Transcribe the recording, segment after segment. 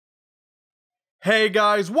Hey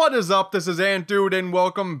guys, what is up? This is AntDude and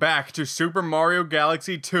welcome back to Super Mario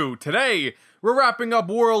Galaxy 2. Today, we're wrapping up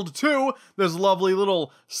World 2, this lovely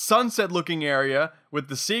little sunset looking area with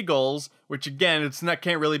the seagulls, which again,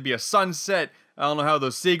 can't really be a sunset. I don't know how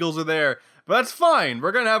those seagulls are there, but that's fine.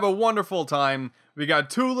 We're gonna have a wonderful time. We got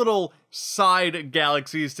two little side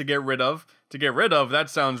galaxies to get rid of. To get rid of, that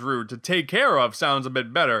sounds rude. To take care of sounds a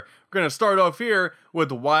bit better. We're gonna start off here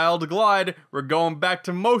with Wild Glide. We're going back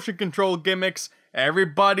to motion control gimmicks.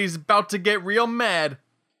 Everybody's about to get real mad.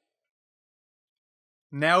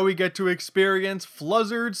 Now we get to experience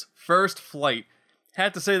Fluzzard's first flight.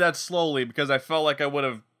 Had to say that slowly because I felt like I would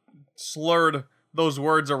have slurred those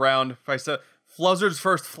words around if I said Fluzzard's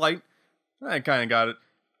first flight. I kind of got it,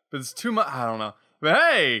 but it's too much. I don't know. But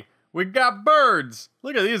hey, we got birds.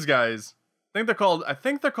 Look at these guys. I think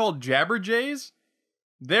they're called Jabberjays.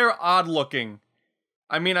 They're odd looking.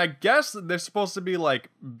 I mean, I guess they're supposed to be like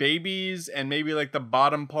babies, and maybe like the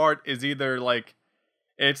bottom part is either like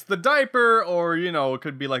it's the diaper, or you know, it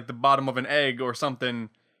could be like the bottom of an egg or something.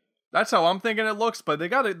 That's how I'm thinking it looks. But they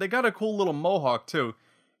got a cool little mohawk too,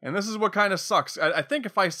 and this is what kind of sucks. I think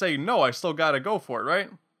if I say no, I still gotta go for it, right?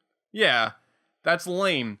 Yeah, that's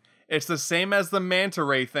lame. It's the same as the manta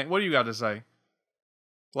ray thing. What do you got to say?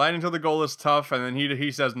 Gliding to the goal is tough, and then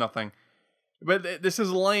he says nothing. But this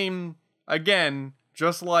is lame again.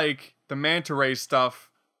 Just like the manta ray stuff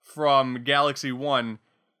from Galaxy 1,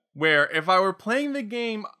 where if I were playing the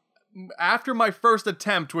game after my first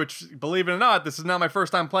attempt, which, believe it or not, this is not my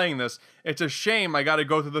first time playing this, it's a shame I gotta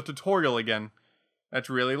go through the tutorial again. That's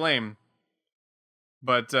really lame.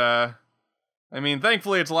 But, I mean,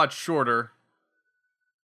 thankfully it's a lot shorter.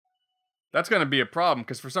 That's gonna be a problem,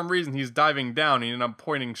 because for some reason he's diving down and I'm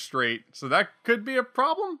pointing straight. So that could be a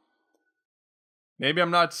problem? Maybe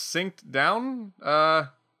I'm not synced down? I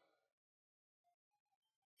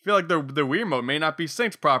feel like the Wii remote may not be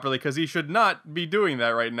synced properly because he should not be doing that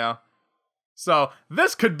right now. So,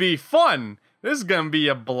 this could be fun! This is gonna be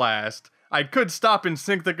a blast. I could stop and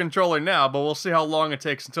sync the controller now, but we'll see how long it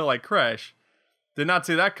takes until I crash. Did not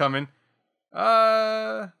see that coming.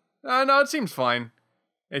 No, it seems fine.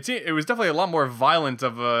 It was definitely a lot more violent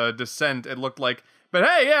of a descent, it looked like. But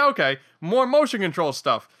hey, yeah, okay. More motion control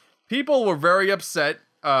stuff. People were very upset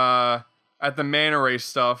at the manta ray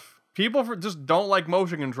stuff. People just don't like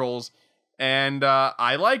motion controls, and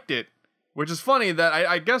I liked it. Which is funny that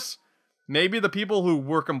I guess maybe the people who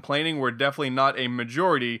were complaining were definitely not a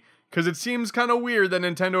majority, because it seems kind of weird that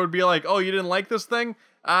Nintendo would be like, oh, you didn't like this thing?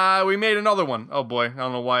 We made another one. Oh boy, I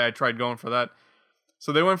don't know why I tried going for that.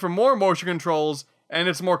 So they went for more motion controls, and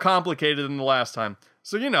it's more complicated than the last time.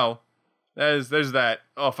 So, you know, there's that.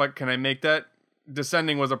 Oh, can I make that?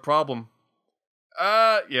 Descending was a problem.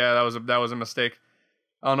 Yeah, that was a mistake.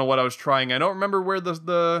 I don't know what I was trying. I don't remember where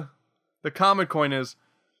the comet coin is.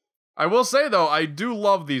 I will say though, I do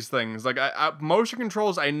love these things. Like motion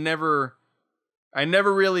controls, I never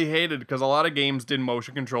really hated, because a lot of games did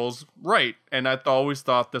motion controls right, and I always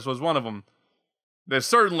thought this was one of them. There's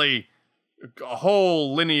certainly a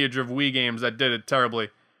whole lineage of Wii games that did it terribly.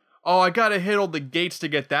 Oh, I gotta hit all the gates to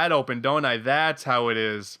get that open, don't I? That's how it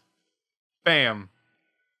is. Bam.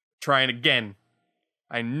 Trying again.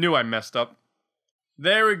 I knew I messed up.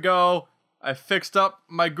 There we go. I fixed up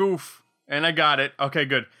my goof, and I got it. Okay,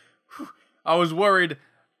 good. Whew. I was worried.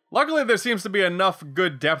 Luckily, there seems to be enough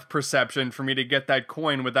good depth perception for me to get that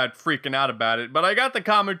coin without freaking out about it. But I got the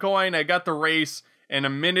comet coin, I got the race, in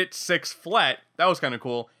 1:06 flat. That was kind of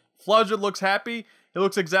cool. Fluzzard looks happy. It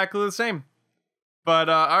looks exactly the same. But,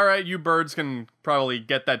 alright, you birds can probably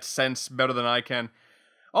get that sense better than I can.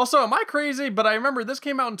 Also, am I crazy? But I remember this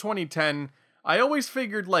came out in 2010. I always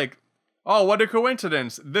figured, like, oh, what a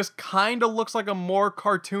coincidence. This kind of looks like a more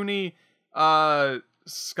cartoony,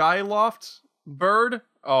 Skyloft bird.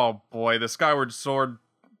 Oh boy, the Skyward Sword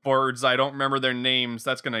birds, I don't remember their names.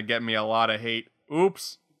 That's gonna get me a lot of hate.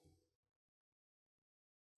 Oops.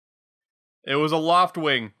 It was a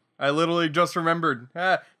Loftwing. I literally just remembered.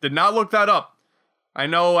 Did not look that up. I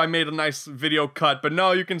know I made a nice video cut, but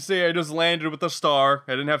no, you can see I just landed with a star.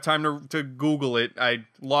 I didn't have time to Google it.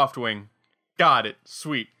 Loftwing. Got it.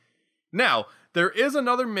 Sweet. Now, there is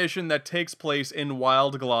another mission that takes place in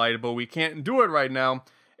Wild Glide, but we can't do it right now.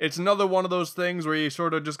 It's another one of those things where you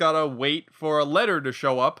sort of just gotta wait for a letter to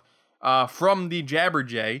show up from the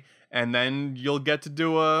Jabberjay, and then you'll get to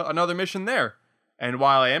do another mission there. And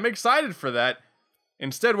while I am excited for that,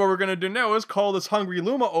 instead what we're gonna do now is call this Hungry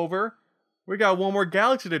Luma over. We got one more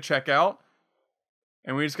galaxy to check out,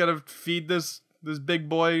 and we just gotta feed this big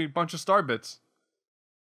boy a bunch of star bits.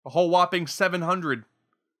 A whole whopping 700.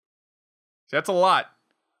 See, that's a lot.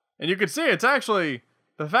 And you can see it's actually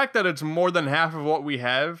the fact that it's more than half of what we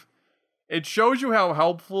have, it shows you how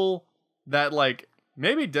helpful that, like,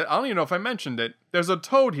 maybe, I don't even know if I mentioned it. There's a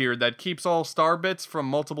Toad here that keeps all star bits from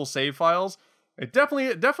multiple save files. It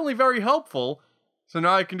definitely very helpful. So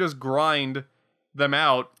now I can just grind them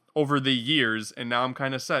out over the years, and now I'm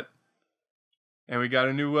kind of set. And we got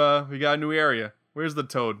a new area. Where's the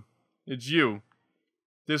Toad? It's you.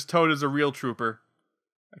 This Toad is a real trooper.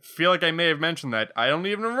 I feel like I may have mentioned that. I don't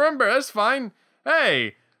even remember. That's fine.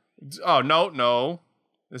 Hey. Oh, no.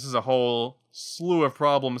 This is a whole slew of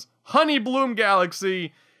problems. Honey Bloom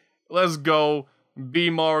Galaxy. Let's go. B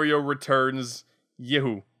Mario returns.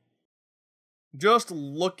 Yahoo. Just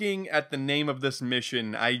looking at the name of this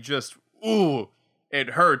mission, ooh,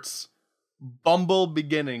 it hurts. Bumble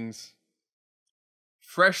Beginnings.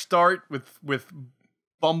 Fresh start with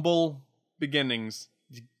Bumble Beginnings.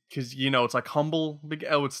 Because, you know, it's like humble.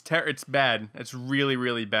 It's bad. It's really,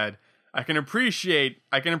 really bad. I can appreciate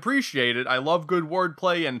it. I love good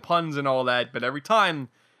wordplay and puns and all that, but every time,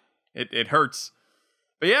 it hurts.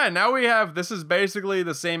 But yeah, now we have, this is basically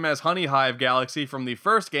the same as Honey Hive Galaxy from the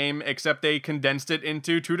first game, except they condensed it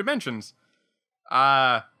into 2 dimensions.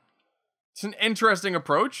 It's an interesting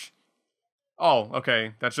approach. Oh,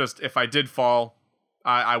 okay, that's just, if I did fall,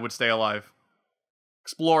 I would stay alive.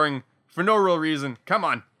 Exploring for no real reason. Come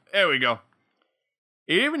on, there we go.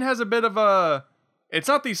 It even has a bit of a, it's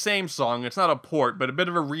not the same song, it's not a port, but a bit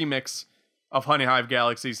of a remix of Honey Hive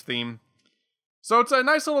Galaxy's theme. So it's a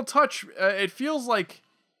nice little touch. It feels like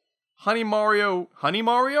Honey Mario?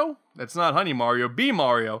 That's not Honey Mario. B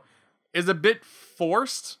Mario is a bit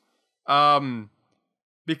forced.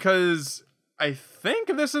 Because I think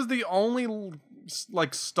this is the only,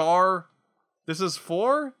 like, star this is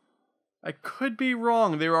for? I could be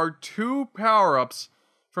wrong. There are 2 power-ups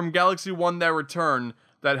from Galaxy 1 that return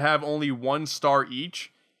that have only 1 star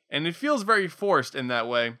each. And it feels very forced in that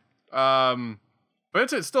way.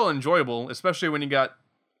 But it's still enjoyable, especially when you got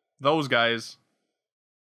those guys.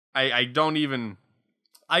 I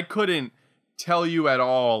couldn't tell you at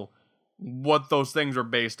all what those things are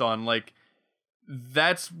based on. Like,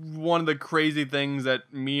 that's one of the crazy things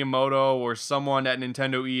that Miyamoto or someone at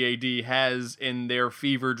Nintendo EAD has in their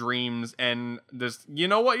fever dreams, and this, you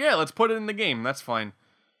know what, yeah, let's put it in the game, that's fine.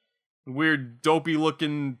 Weird, dopey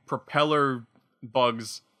looking propeller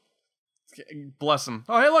bugs. Bless them.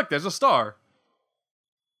 Oh, hey, look, there's a star.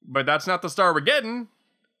 But that's not the star we're getting.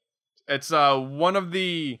 It's one of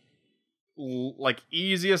the like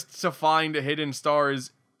easiest to find hidden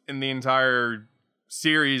stars in the entire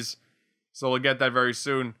series. So we'll get that very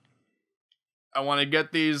soon. I want to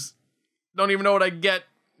get these. Don't even know what I get,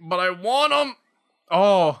 but I want them.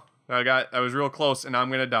 Oh, I was real close, and now I'm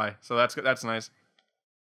gonna die. So that's nice.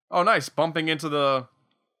 Oh, nice. Bumping into the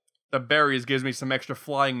berries gives me some extra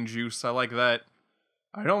flying juice. I like that.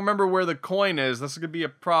 I don't remember where the coin is. This is gonna be a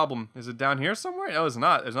problem. Is it down here somewhere? No, it's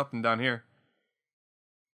not. There's nothing down here.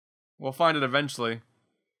 We'll find it eventually.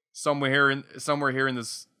 Somewhere here in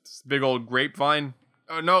this big old grapevine.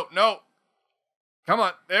 Oh no. Come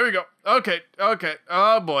on. There we go. Okay.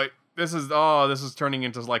 Oh boy. This is turning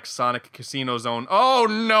into like Sonic Casino Zone. Oh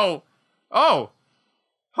no. Oh.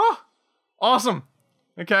 Huh. Awesome.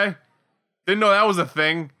 Okay. Didn't know that was a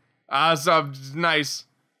thing. So nice.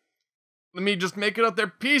 Let me just make it up there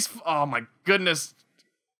peaceful. Oh my goodness.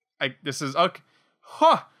 This is okay.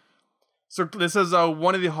 Huh. So this is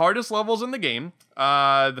one of the hardest levels in the game.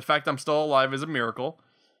 The fact I'm still alive is a miracle.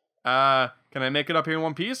 Can I make it up here in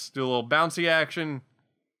one piece? Do a little bouncy action.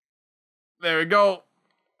 There we go.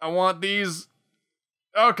 I want these.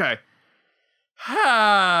 Okay.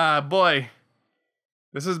 Ah, boy.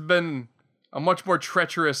 This has been a much more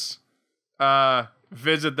treacherous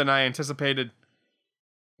visit than I anticipated.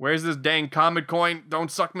 Where's this dang comet coin? Don't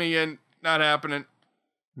suck me in. Not happening.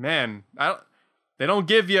 Man, they don't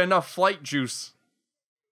give you enough flight juice.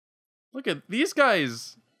 Look at these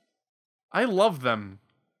guys. I love them.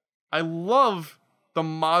 I love the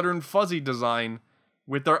modern fuzzy design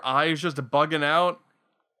with their eyes just bugging out.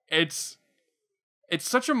 It's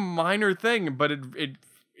such a minor thing, but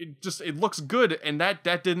it looks good, and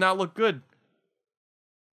that did not look good.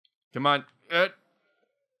 Come on.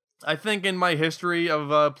 I think in my history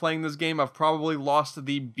of playing this game, I've probably lost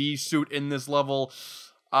the bee suit in this level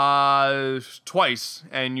twice,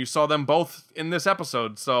 and you saw them both in this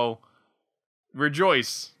episode, so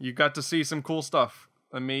rejoice. You got to see some cool stuff.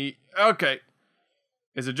 Okay.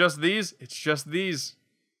 Is it just these? It's just these.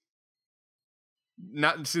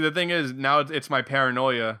 See, the thing is, now it's my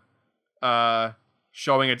paranoia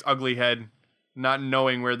showing its ugly head, not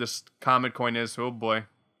knowing where this comet coin is. Oh boy.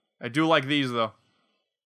 I do like these, though.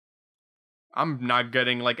 I'm not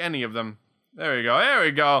getting, like, any of them. There we go. There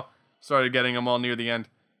we go. Started getting them all near the end.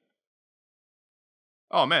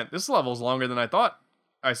 Oh, man. This level's longer than I thought.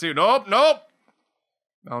 I see. Nope. Nope.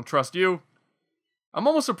 I don't trust you. I'm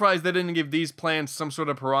almost surprised they didn't give these plants some sort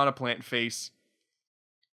of piranha plant face.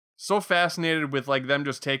 So fascinated with like them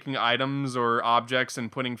just taking items or objects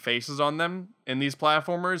and putting faces on them in these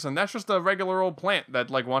platformers, and that's just a regular old plant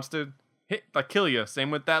that like wants to kill you.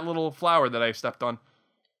 Same with that little flower that I stepped on.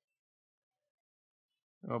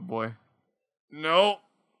 Oh boy. No.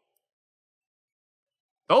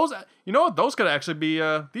 Those, you know what? Those could actually be,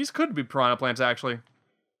 these could be piranha plants actually.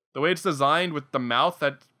 The way it's designed with the mouth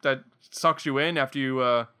that sucks you in after you,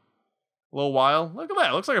 a little while. Look at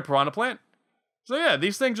that. It looks like a piranha plant. So yeah,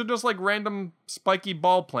 these things are just like random spiky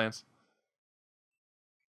ball plants.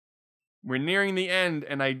 We're nearing the end,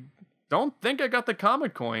 and I don't think I got the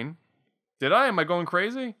comet coin. Did I? Am I going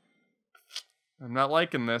crazy? I'm not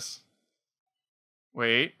liking this.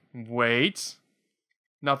 Wait.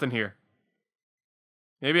 Nothing here.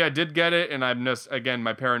 Maybe I did get it, and I'm just, again,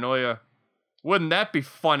 my paranoia. Wouldn't that be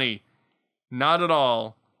funny? Not at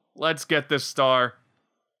all. Let's get this star.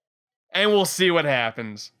 And we'll see what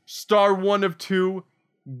happens. Star 1 of 2,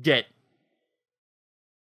 get.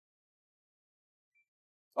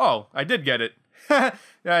 Oh, I did get it.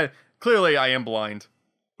 Yeah, clearly I am blind.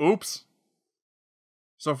 Oops.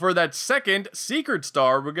 So for that second secret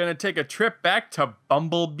star, we're going to take a trip back to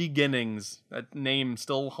Bumble Beginnings. That name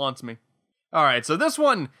still haunts me. Alright, so this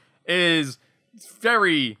one is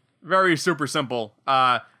very, very super simple.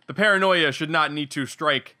 The paranoia should not need to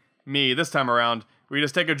strike me this time around. We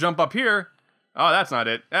just take a jump up here. Oh, that's not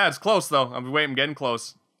it. That's close, though. I'm getting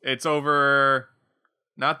close. It's over...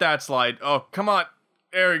 Not that slide. Oh, come on.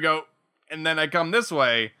 There we go. And then I come this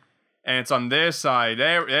way. And it's on this side.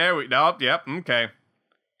 There we... Nope, yep, okay.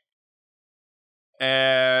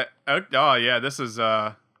 Oh, yeah, this is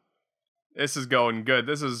going good.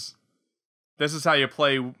 This is how you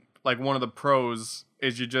play, like, one of the pros,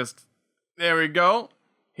 is you just... There we go.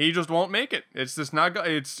 He just won't make it. It's just not...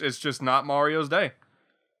 It's just not Mario's day.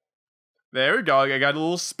 There we go. I got a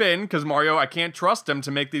little spin, because Mario, I can't trust him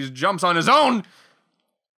to make these jumps on his own!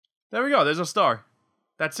 There we go. There's a star.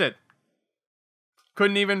 That's it.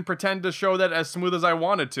 Couldn't even pretend to show that as smooth as I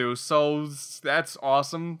wanted to, so that's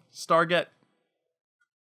awesome. Star get.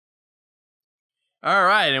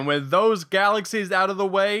 Alright, and with those galaxies out of the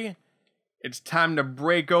way, it's time to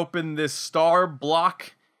break open this star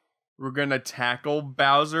block. We're gonna tackle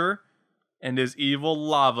Bowser and his evil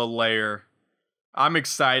lava lair. I'm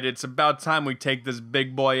excited. It's about time we take this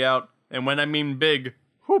big boy out. And when I mean big,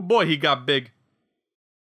 oh boy, he got big.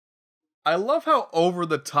 I love how over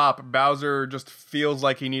the top Bowser just feels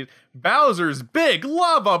like he needs... Bowser's Big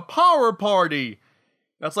Lava Power Party!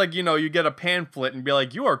 That's like, you know, you get a pamphlet and be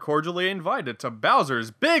like, you are cordially invited to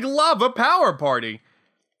Bowser's Big Lava Power Party.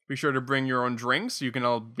 Be sure to bring your own drinks. You can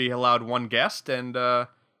all be allowed one guest. And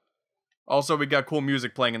also we got cool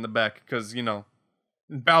music playing in the back because, you know,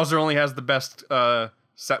 Bowser only has the best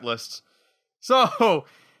set lists. So,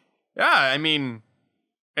 yeah, I mean,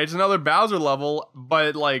 it's another Bowser level,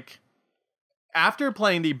 but like, after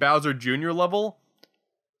playing the Bowser Jr. level,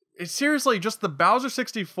 it's seriously just the Bowser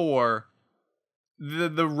 64,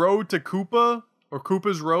 the Road to Koopa, or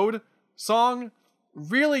Koopa's Road song,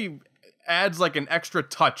 really adds like an extra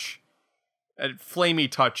touch, a flamey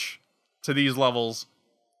touch to these levels.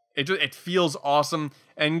 It feels awesome,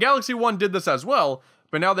 and Galaxy 1 did this as well.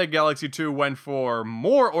 But now that Galaxy 2 went for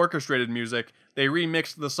more orchestrated music, they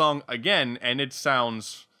remixed the song again, and it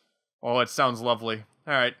sounds lovely.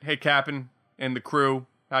 Alright, hey Cap'n and the crew,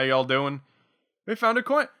 how y'all doing? We found a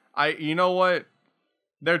coin. You know what?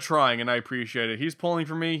 They're trying, and I appreciate it. He's pulling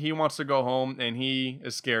for me, he wants to go home, and he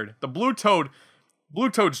is scared. The Blue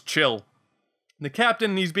Toad's chill. The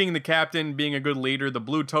captain, he's being the captain, being a good leader. The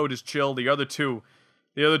Blue Toad is chill. The other two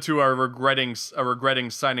are regretting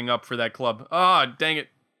signing up for that club. Ah, dang it.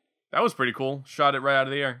 That was pretty cool. Shot it right out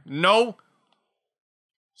of the air. No!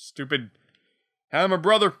 Stupid hammer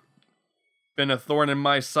brother. Been a thorn in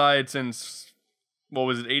my side since, what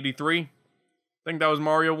was it, 83? I think that was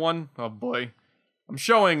Mario 1. Oh boy. I'm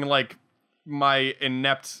showing, like, my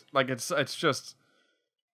inept, like, it's just,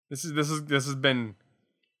 this has been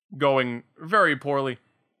going very poorly.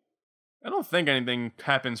 I don't think anything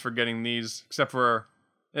happens for getting these, except for...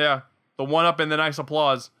 Yeah, the one-up and the nice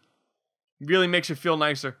applause. Really makes you feel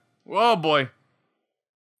nicer. Oh boy.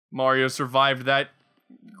 Mario survived that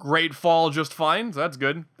great fall just fine. So that's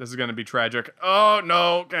good. This is going to be tragic. Oh,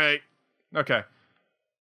 no. Okay. Okay.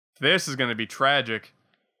 This is going to be tragic.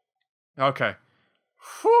 Okay.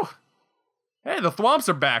 Whew. Hey, the thwomps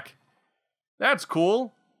are back. That's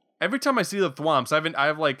cool. Every time I see the thwomps, I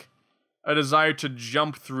have like a desire to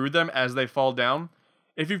jump through them as they fall down.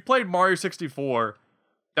 If you've played Mario 64,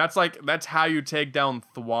 that's how you take down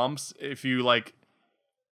thwomps. If you like,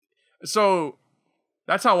 so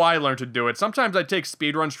that's how I learned to do it. Sometimes I take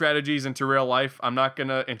speedrun strategies into real life. I'm not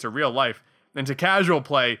gonna into real life, into casual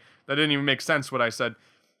play. That didn't even make sense what I said.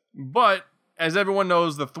 But as everyone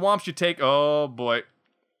knows, the thwomps you take, oh boy.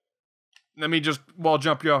 Let me just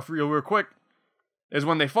jump you off real quick. Is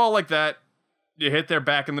when they fall like that, you hit their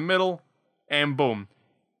back in the middle, and boom.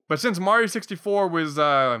 But since Mario 64 was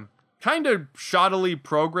kind of shoddily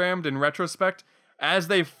programmed in retrospect, as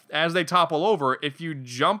they topple over, if you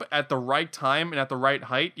jump at the right time and at the right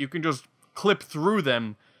height, you can just clip through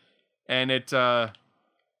them, and it's a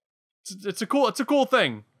cool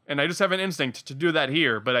thing. And I just have an instinct to do that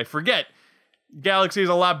here, but I forget Galaxy is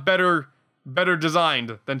a lot better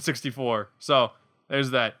designed than 64. So there's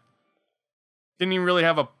that. Didn't even really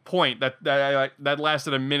have a point that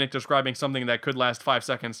lasted a minute describing something that could last 5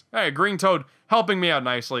 seconds. All right, Green Toad helping me out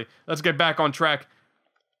nicely. Let's get back on track.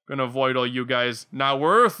 Gonna avoid all you guys. Not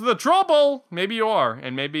worth the trouble. Maybe you are,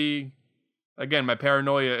 and maybe again my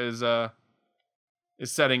paranoia is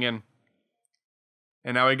setting in.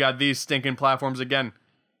 And now we got these stinking platforms again.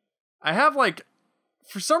 I have like,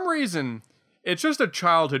 for some reason, it's just a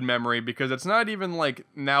childhood memory because it's not even like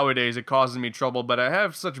nowadays it causes me trouble, but I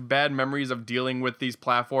have such bad memories of dealing with these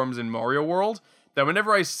platforms in Mario World that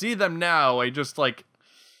whenever I see them now, I just like,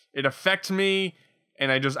 it affects me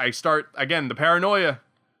and I start, again, the paranoia.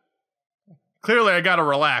 Clearly I gotta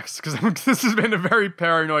relax because this has been a very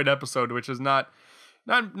paranoid episode, which is not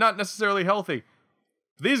necessarily healthy.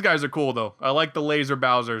 These guys are cool though. I like the laser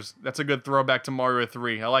Bowsers. That's a good throwback to Mario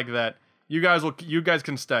 3. I like that. You guys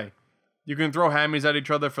can stay. You can throw hammies at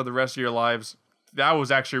each other for the rest of your lives. That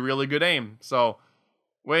was actually really good aim. So,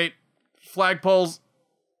 wait, flagpoles.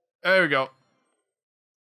 There we go.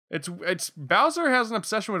 It's Bowser has an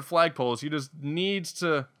obsession with flagpoles. He just needs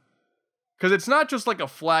to, because it's not just like a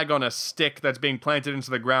flag on a stick that's being planted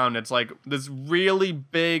into the ground. It's like this really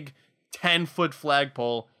big 10-foot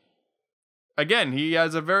flagpole. Again,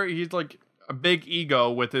 he's like a big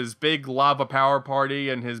ego with his big lava power party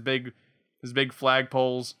and his big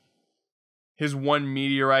flagpoles. His one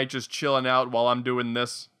meteorite just chilling out while I'm doing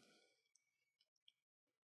this.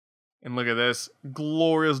 And look at this.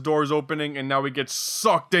 Glorious doors opening, and now we get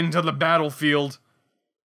sucked into the battlefield.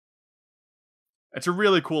 It's a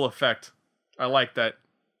really cool effect. I like that.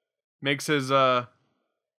 Makes his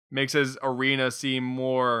arena seem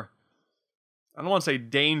more, I don't want to say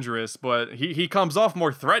dangerous, but he comes off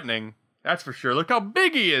more threatening. That's for sure. Look how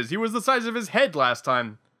big he is. He was the size of his head last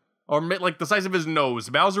time. Or like the size of his nose.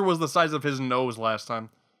 Bowser was the size of his nose last time.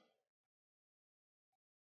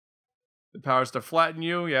 The powers to flatten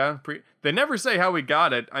you, yeah. They never say how we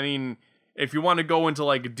got it. I mean, if you want to go into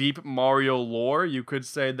like deep Mario lore, you could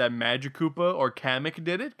say that Magikoopa or Kamek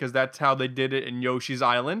did it, because that's how they did it in Yoshi's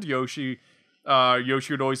Island. Yoshi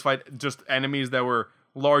would always fight just enemies that were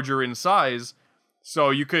larger in size. So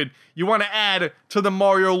you want to add to the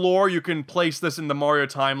Mario lore, you can place this in the Mario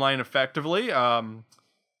timeline effectively.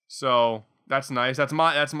 So that's nice. That's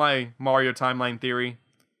my Mario timeline theory.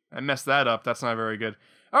 I messed that up. That's not very good.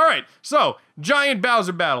 All right, so giant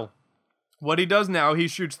Bowser battle. What he does now, he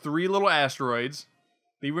shoots 3 little asteroids,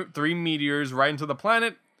 3 meteors right into the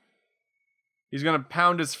planet. He's gonna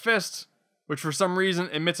pound his fist, which for some reason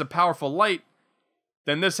emits a powerful light.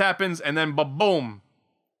 Then this happens, and then ba-boom,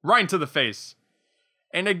 right into the face.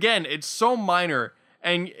 And again, it's so minor.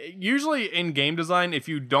 And usually in game design, if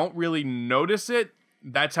you don't really notice it,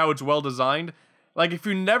 that's how it's well designed. Like, if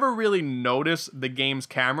you never really notice the game's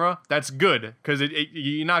camera, that's good, because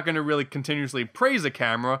you're not going to really continuously praise a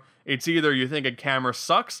camera. It's either you think a camera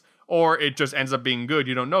sucks, or it just ends up being good,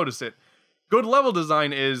 you don't notice it. Good level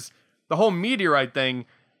design is, the whole meteorite thing,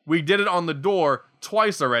 we did it on the door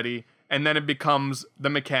twice already, and then it becomes the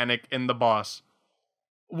mechanic in the boss.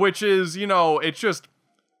 Which is, you know,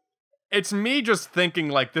 it's me just thinking,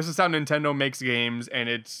 like, this is how Nintendo makes games, and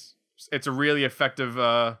it's a really effective,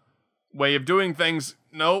 way of doing things.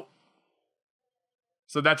 Nope.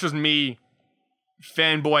 So that's just me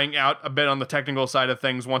fanboying out a bit on the technical side of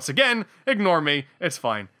things. Once again, ignore me. It's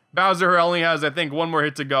fine. Bowser only has, I think, 1 more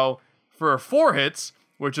hit to go for 4 hits,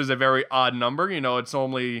 which is a very odd number. You know, it's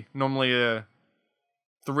normally a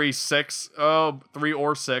 3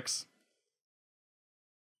 or 6.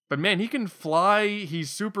 But man, he can fly. He's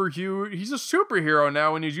super huge. He's a superhero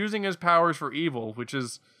now, and he's using his powers for evil, which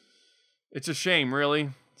is, it's a shame, really.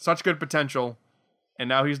 Such good potential. And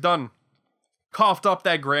now he's done. Coughed up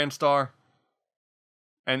that Grand Star.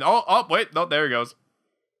 And, wait, there he goes.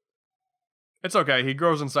 It's okay, he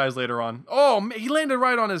grows in size later on. Oh, he landed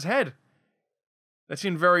right on his head. That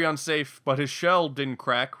seemed very unsafe, but his shell didn't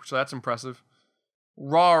crack, so that's impressive.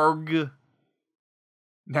 Rarg.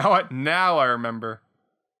 Now I remember.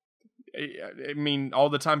 I mean, all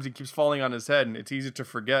the times he keeps falling on his head, and it's easy to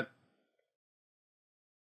forget.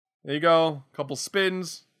 There you go. Couple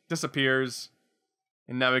spins. Disappears.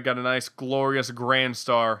 And now we got a nice, glorious Grand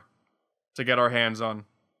Star to get our hands on.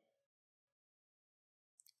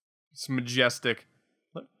 It's majestic.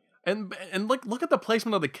 And look at the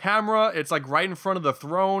placement of the camera. It's like right in front of the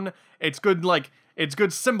throne. It's good, like, it's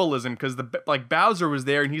good symbolism because like Bowser was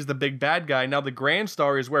there and he's the big bad guy. Now the Grand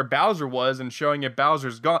Star is where Bowser was and showing it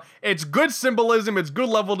Bowser's gone. It's good symbolism. It's good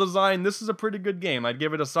level design. This is a pretty good game. I'd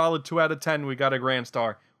give it a solid 2 out of 10. We got a Grand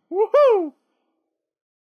Star. Woohoo!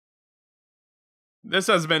 This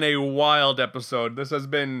has been a wild episode. This has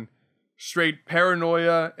been straight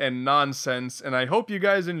paranoia and nonsense, and I hope you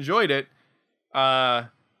guys enjoyed it.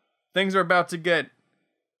 Things are about to get...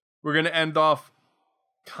 We're gonna end off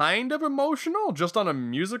kind of emotional, just on a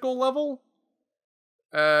musical level.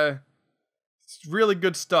 It's really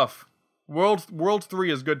good stuff. World 3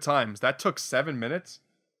 is good times. That took 7 minutes.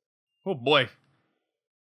 Oh boy.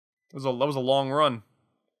 That was a long run.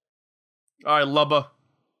 Alright, Lubba.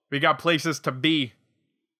 We got places to be.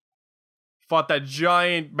 Fought that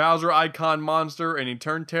giant Bowser icon monster, and he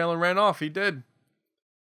turned tail and ran off. He did.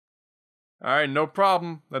 Alright, no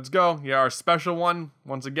problem. Let's go. Yeah, our special one,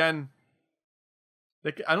 once again.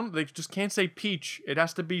 They just can't say Peach. It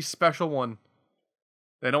has to be special one.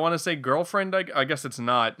 They don't want to say girlfriend, I guess it's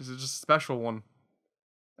not. It's just a special one.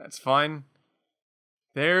 That's fine.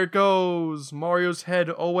 There it goes. Mario's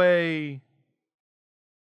head away.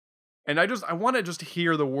 And I want to just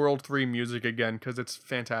hear the World 3 music again, because it's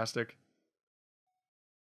fantastic.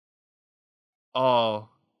 Oh.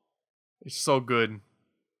 It's so good.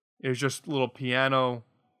 It's just a little piano.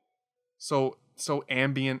 So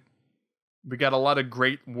ambient. We got a lot of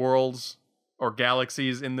great worlds or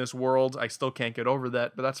galaxies in this world. I still can't get over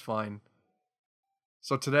that, but that's fine.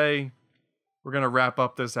 So today, we're going to wrap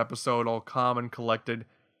up this episode all calm and collected.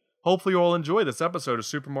 Hopefully you all enjoy this episode of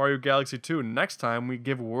Super Mario Galaxy 2. Next time, we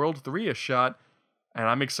give World 3 a shot, and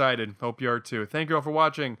I'm excited. Hope you are too. Thank you all for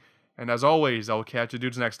watching, and as always, I will catch you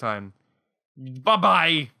dudes next time.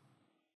 Bye-bye!